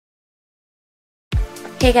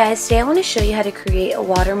Hey guys, today I want to show you how to create a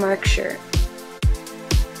watermark shirt.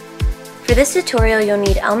 For this tutorial you'll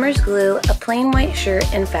need Elmer's glue, a plain white shirt,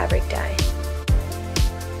 and fabric dye.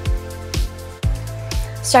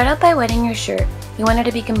 Start out by wetting your shirt. You want it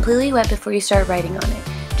to be completely wet before you start writing on it.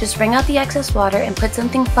 Just wring out the excess water and put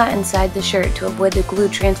something flat inside the shirt to avoid the glue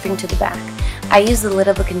transferring to the back. I use the lid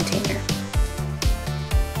of a container.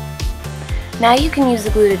 Now you can use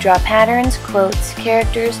the glue to draw patterns, quotes,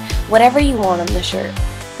 characters, whatever you want on the shirt.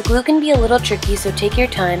 The glue can be a little tricky, so take your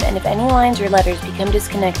time, and if any lines or letters become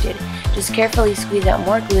disconnected, just carefully squeeze out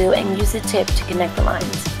more glue and use the tip to connect the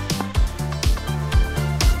lines.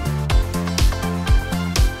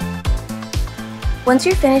 Once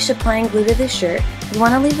you're finished applying glue to the shirt, you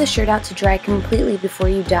want to leave the shirt out to dry completely before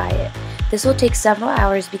you dye it. This will take several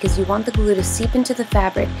hours because you want the glue to seep into the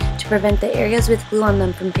fabric to prevent the areas with glue on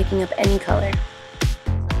them from picking up any color.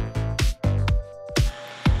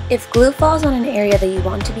 If glue falls on an area that you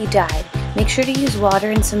want to be dyed, make sure to use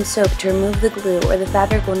water and some soap to remove the glue, or the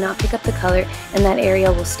fabric will not pick up the color and that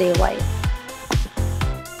area will stay white.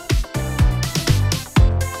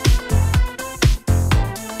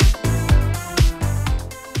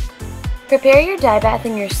 Prepare your dye bath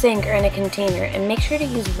in your sink or in a container and make sure to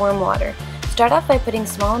use warm water. Start off by putting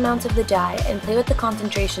small amounts of the dye and play with the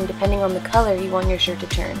concentration depending on the color you want your shirt to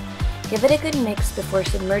turn. Give it a good mix before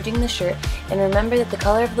submerging the shirt, and remember that the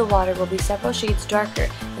color of the water will be several shades darker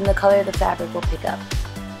than the color the fabric will pick up.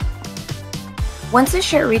 Once the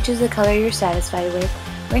shirt reaches the color you're satisfied with,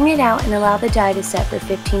 wring it out and allow the dye to set for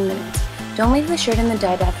 15 minutes. Don't leave the shirt in the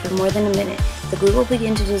dye bath for more than a minute. The glue will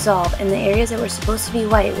begin to dissolve and the areas that were supposed to be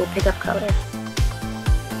white will pick up color.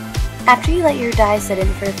 After you let your dye set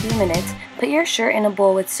in for a few minutes, put your shirt in a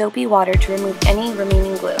bowl with soapy water to remove any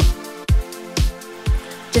remaining glue.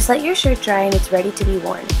 Just let your shirt dry and it's ready to be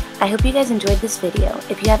worn. I hope you guys enjoyed this video.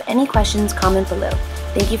 If you have any questions, comment below.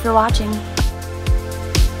 Thank you for watching.